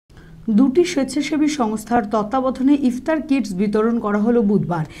দুটি স্বেচ্ছাসেবী সংস্থার তত্ত্বাবধানে ইফতার কিটস বিতরণ করা হলো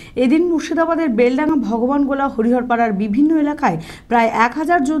বুধবার। এদিন মুর্শিদাবাদের বেলডাঙ্গা, ভগবানগোলা, হরিহরপাড়ার বিভিন্ন এলাকায় প্রায়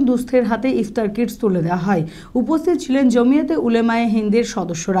 1000 জন দুস্থের হাতে ইফতার কিটস তুলে দেওয়া হয়। উপস্থিত ছিলেন জমিয়তে উলেমায়ে হিন্দের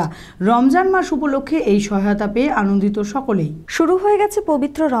সদস্যরা। রমজান মাস উপলক্ষে এই সহায়তা পেয়ে আনন্দিত সকলেই। শুরু হয়ে গেছে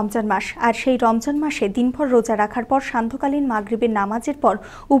পবিত্র রমজান মাস, আর সেই রমজান মাসে দিনভর রোজা রাখার পর সান্ধ্যকালীন মাগরিবের নামাজের পর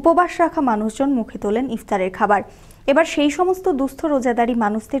উপবাস রাখা মানুষজন মুখে তোলেন ইফতারের খাবার। এবার সেই সমস্ত দুস্থ রোজাদারী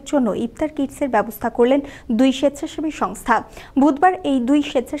মানুষদের জন্য ইফতার কিটসের ব্যবস্থা করলেন দুই স্বেচ্ছাসেবী সংস্থা। বুধবার এই দুই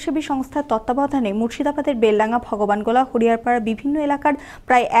স্বেচ্ছাসেবী সংস্থার তত্ত্বাবধানে মুর্শিদাবাদের বেলডাঙ্গা, ভগবানগোলা, হরিহরপাড়া বিভিন্ন এলাকার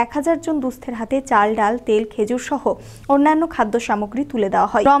প্রায় 1000 জন দুস্থের হাতে চাল, ডাল, তেল, খেজুর সহ অন্যান্য খাদ্য সামগ্রী তুলে দেওয়া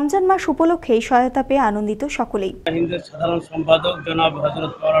হয়। রমজান মাস উপলক্ষে এই সহায়তা পেয়ে আনন্দিত সকলেই। হিন্দের সাধারণ সম্পাদক জনাব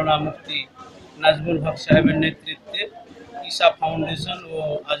হযরত মাওলানা মুফতি নাজমুল হক সাহেবের নেতৃত্বে ঈশা ফাউন্ডেশন ও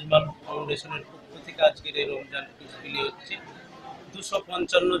আজমাল ফাউন্ডেশনের পক্ষ থেকে আজকের এই রমজান কিটসগুলি হচ্ছে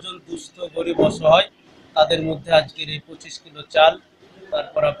 255 জন দুস্থ গরিব অসহায়, তাদের মধ্যে আজকের এই 25 কিলো চাল,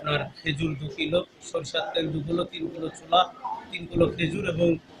 তারপর আপনার খেজুর 2 কিলো, সরিষার তেল 2 কিলো, 3 কিলো ছোলা, 3 কিলো খেজুর এবং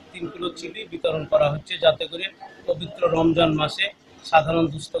 3 কিলো চিনি বিতরণ করা হচ্ছে, যাতে করে পবিত্র রমজান মাসে সাধারণ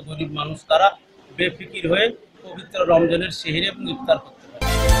দুস্থ গরিব মানুষ তারা বেফিকির হয়ে পবিত্র রমজানের সেহরি এবং ইফতার করতে পারে।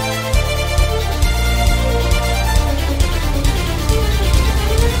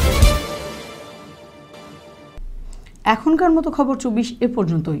 এখনকার মতো খবর 24 এ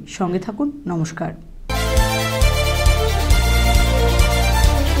পর্যন্তই। সঙ্গে থাকুন। নমস্কার।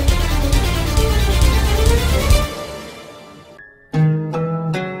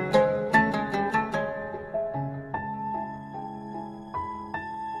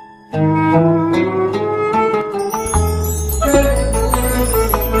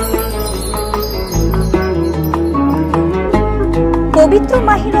 পবিত্র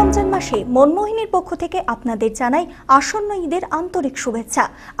মাহে রমজান মাসে মনমোহিনীর পক্ষ থেকে আপনাদের জানাই আসন্ন ঈদের আন্তরিক শুভেচ্ছা।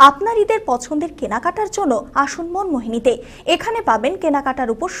 আপনার ঈদের পছন্দের কেনাকাটার জন্য আসুন মনমোহিনীতে। এখানে পাবেন কেনাকাটার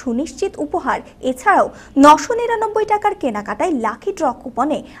উপর সুনিশ্চিত উপহার। এছাড়াও 999 টাকার কেনাকাটায় লাকি ড্র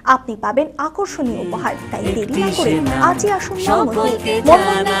কুপনে আপনি পাবেন আকর্ষণীয় উপহার। তাই দেরি না করে আজই আসুন মনমোহিনী,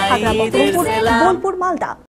 বোলপুর, মালদা।